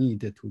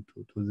need to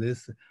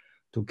this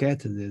to get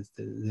this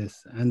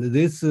and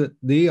this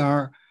they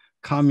are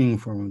coming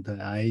from the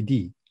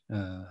ID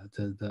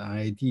the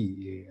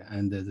ID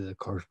and the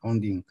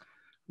corresponding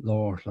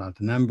lower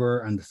large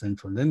number and the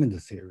central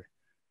limit theory.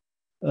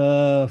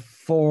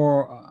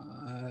 For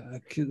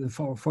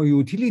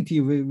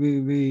utility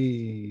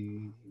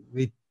we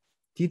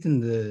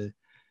didn't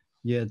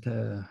yet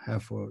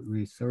have a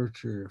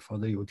research for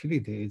the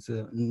utility. It's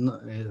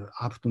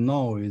up to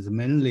now is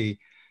mainly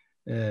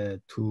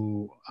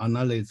to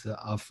analyze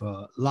of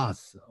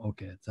loss.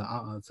 Okay,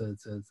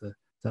 the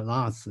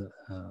loss,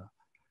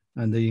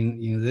 and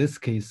in this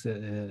case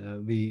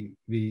we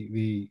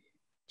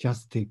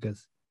just take a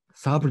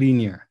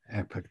sublinear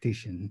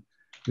expectation,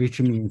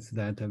 which means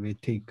that we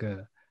take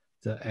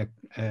the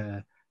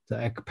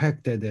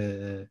expected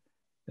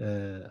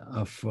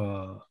of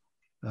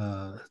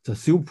the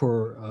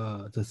super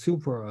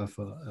of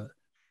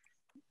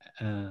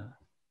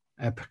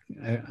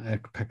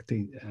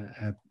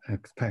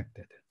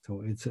expected.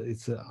 So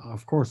it's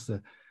of course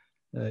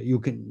you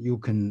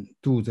can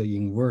do the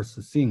inverse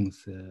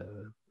things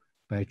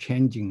by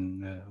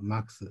changing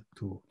max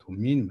to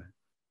minimum.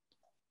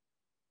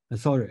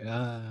 Sorry,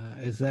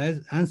 is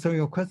that answer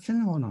your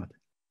question or not?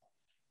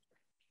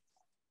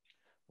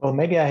 Well,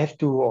 maybe I have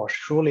to, or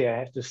surely I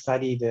have to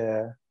study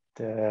the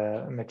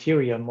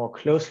material more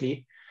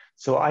closely.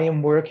 So I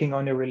am working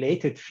on a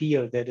related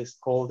field that is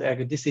called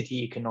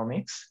ergodicity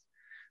economics,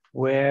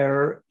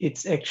 where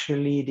it's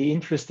actually the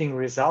interesting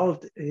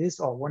result is,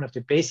 or one of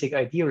the basic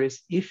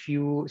ideas is,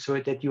 so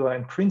that you are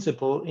in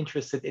principle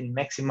interested in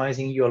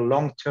maximizing your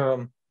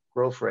long-term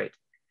growth rate.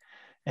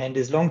 And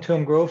this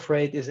long-term growth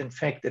rate is in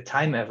fact a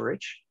time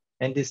average.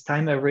 And this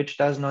time average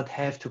does not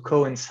have to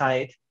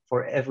coincide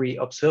for every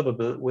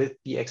observable with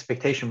the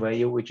expectation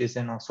value, which is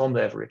an ensemble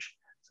average.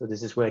 So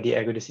this is where the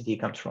ergodicity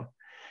comes from.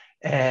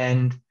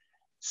 And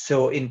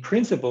so in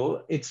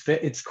principle,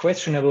 it's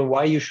questionable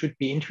why you should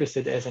be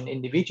interested as an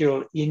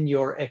individual in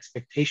your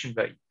expectation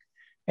value.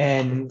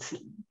 And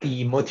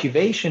the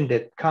motivation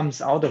that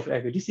comes out of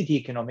ergodicity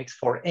economics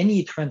for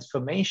any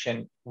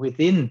transformation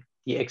within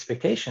the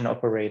expectation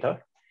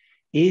operator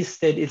is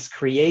that it's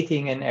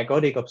creating an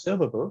ergodic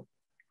observable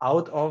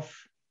out of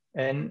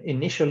an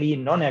initially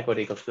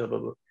non-ergodic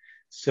observable.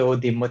 So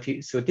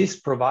this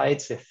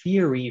provides a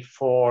theory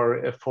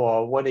for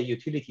what a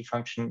utility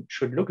function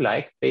should look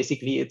like.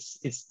 Basically,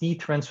 it's the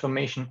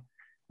transformation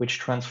which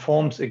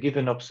transforms a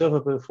given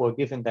observable for a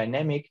given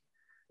dynamic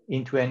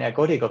into an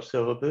ergodic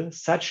observable,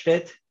 such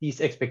that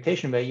these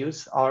expectation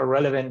values are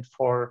relevant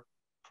for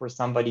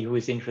somebody who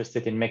is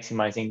interested in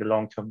maximizing the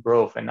long-term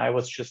growth. And I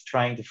was just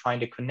trying to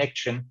find a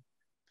connection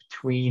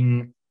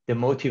between the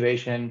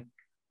motivation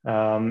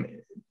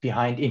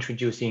behind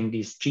introducing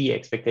these G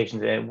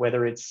expectations, and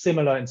whether it's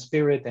similar in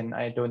spirit, and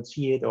I don't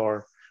see it,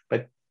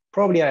 but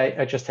probably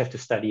I just have to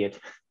study it.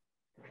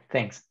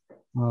 Thanks.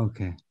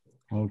 Okay.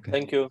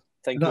 Thank you.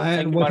 Thank you.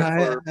 I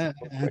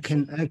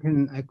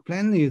can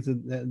explain is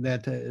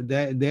that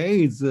there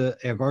is a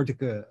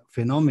ergodic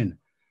phenomenon.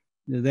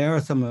 There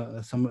are some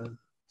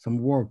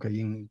work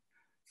in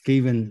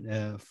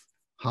given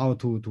how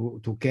to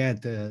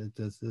get the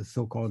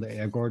so-called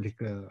ergodic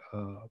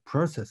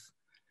process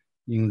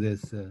in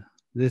this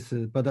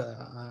but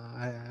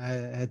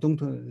I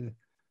don't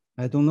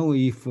know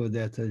if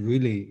that's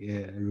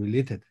really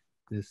related,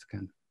 this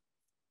kind of.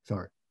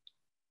 Sorry.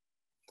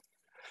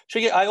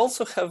 Shige, I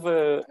also have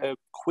a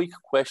quick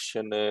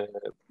question,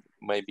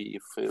 maybe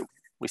if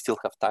we still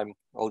have time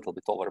a little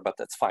bit over, but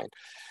that's fine.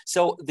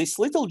 So these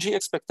little g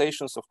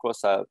expectations, of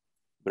course, are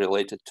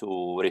related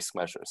to risk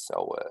measures.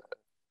 So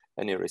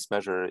any risk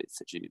measure,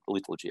 it's a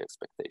little g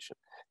expectation.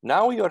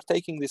 Now you are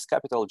taking these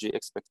capital G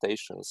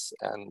expectations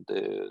and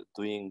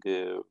doing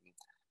the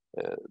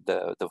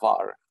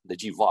var, the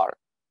g var.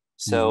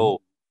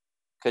 So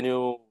can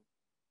you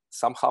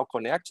somehow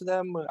connect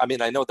them? I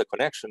mean, I know the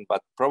connection,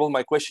 but probably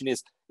my question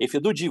is, if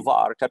you do g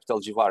var, capital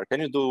G var,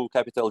 can you do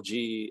capital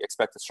G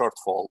expected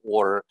shortfall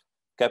or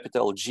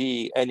capital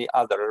G any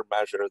other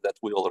measure that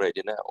we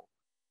already know?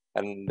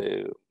 And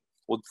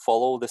would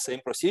follow the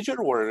same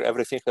procedure, or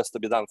everything has to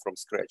be done from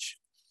scratch?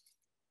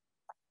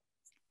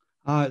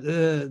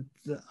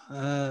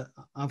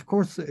 Of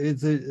course,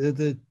 it's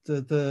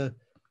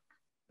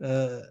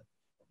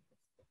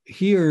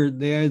here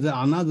there is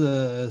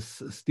another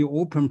still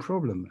open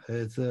problem.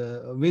 It's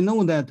we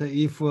know that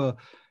if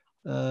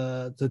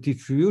the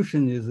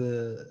distribution is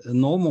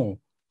normal,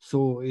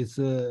 so it's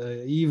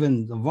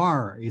even the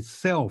var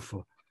itself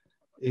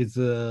is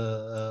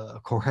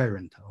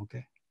coherent.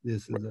 Okay,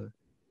 this is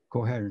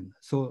coherent.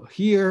 So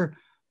here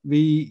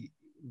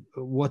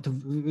what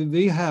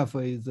we have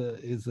is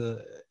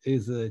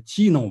a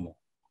G normal.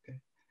 Okay,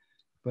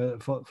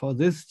 but for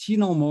this G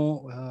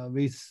normal,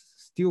 we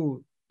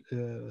still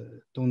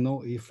don't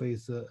know if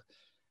it's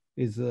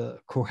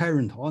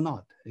coherent or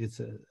not. It's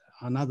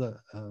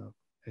another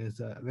is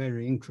a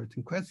very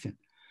interesting question.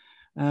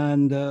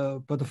 And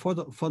but for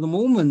the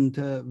moment,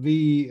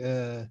 we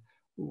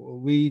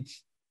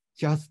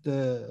just do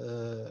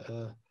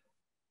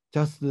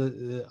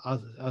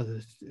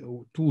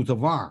the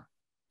var,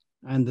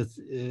 and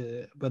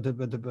but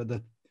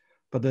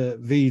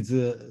with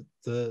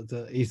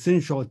the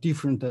essential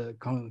different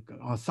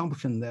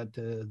assumption that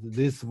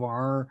this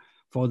var,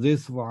 for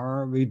this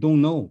var, we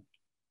don't know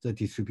the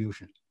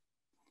distribution.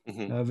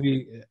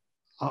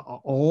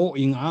 Or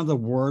in other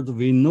words,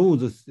 we know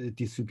the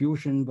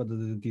distribution, but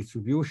the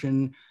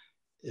distribution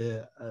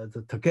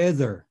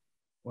together,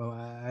 well,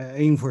 I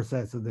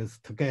emphasize this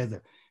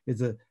together,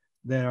 is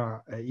there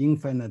are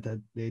infinite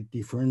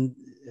different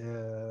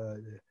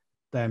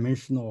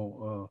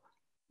dimensional,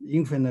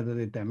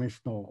 infinitely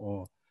dimensional,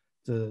 or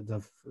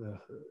the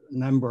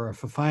number of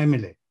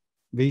family,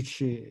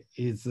 which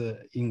is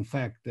in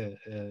fact the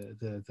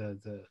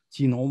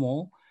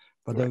G-normal.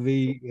 But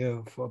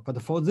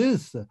but for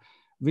this,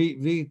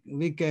 we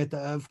get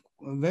a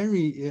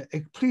very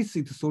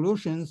explicit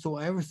solution. So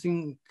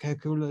everything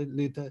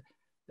calculated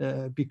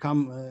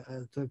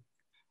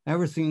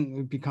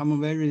everything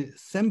become very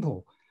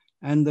simple,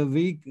 and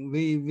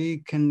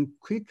we can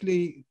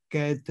quickly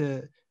get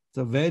the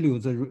value,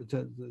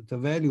 the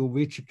value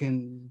which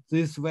can,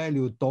 this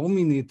value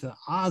dominate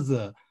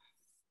other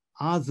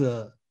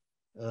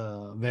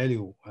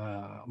value,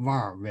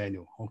 var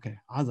value, okay,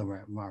 other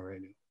var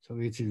value. So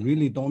it's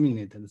really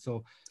dominated.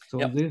 So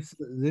yep.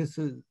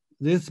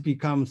 this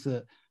becomes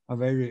a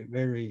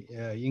very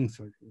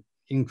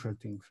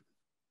interesting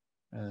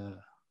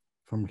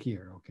from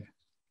here. Okay.